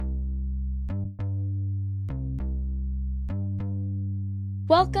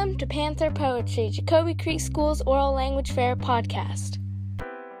Welcome to Panther Poetry, Jacoby Creek School's Oral Language Fair podcast.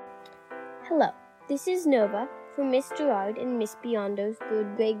 Hello, this is Nova from Miss Gerard and Miss Biondo's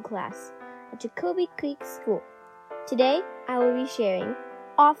 3rd grade class at Jacoby Creek School. Today, I will be sharing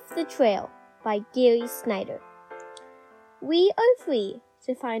Off the Trail by Gary Snyder. We are free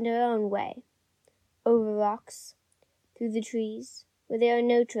to find our own way, over rocks, through the trees where there are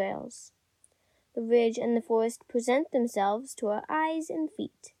no trails. The ridge and the forest present themselves to our eyes and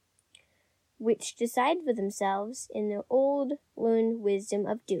feet, which decide for themselves in their old learned wisdom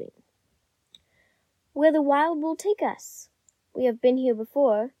of doing. Where the wild will take us. We have been here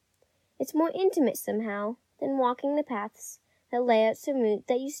before. It's more intimate somehow than walking the paths that lay out some route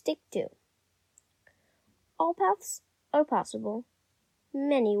that you stick to. All paths are possible.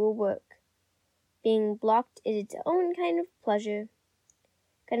 Many will work. Being blocked is its own kind of pleasure.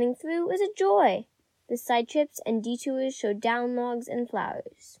 Cutting through is a joy. The side trips and detours show down logs and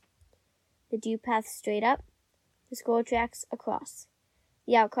flowers. The dew path straight up, the squirrel tracks across.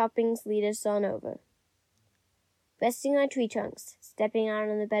 The outcroppings lead us on over. Resting on tree trunks, stepping out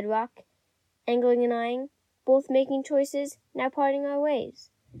on the bedrock, angling and eyeing, both making choices, now parting our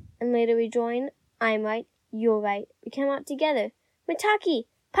ways. And later rejoin, I'm right, you're right, we come out together. Maitake,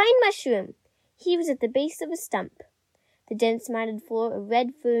 pine mushroom! He was at the base of a stump. The dense matted floor of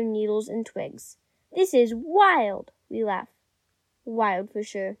red fern needles and twigs. This is wild, we laugh. Wild for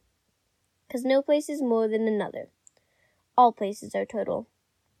sure. 'Cause no place is more than another. All places are total.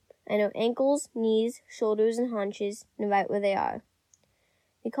 I know ankles, knees, shoulders, and haunches, and right where they are.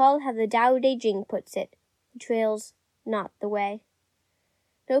 Recall how the Tao Te Ching puts it, the trail's not the way.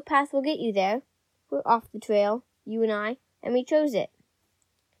 No path will get you there. We're off the trail, you and I, and we chose it.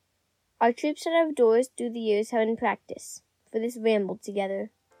 Our trips out of doors through the years have been practice for this ramble together,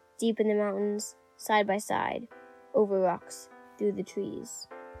 deep in the mountains, side by side, over rocks, through the trees.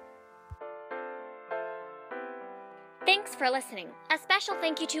 Thanks for listening. A special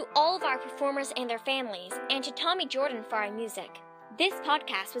thank you to all of our performers and their families, and to Tommy Jordan for our music. This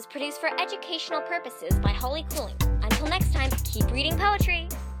podcast was produced for educational purposes by Holly Cooling. Until next time, keep reading poetry!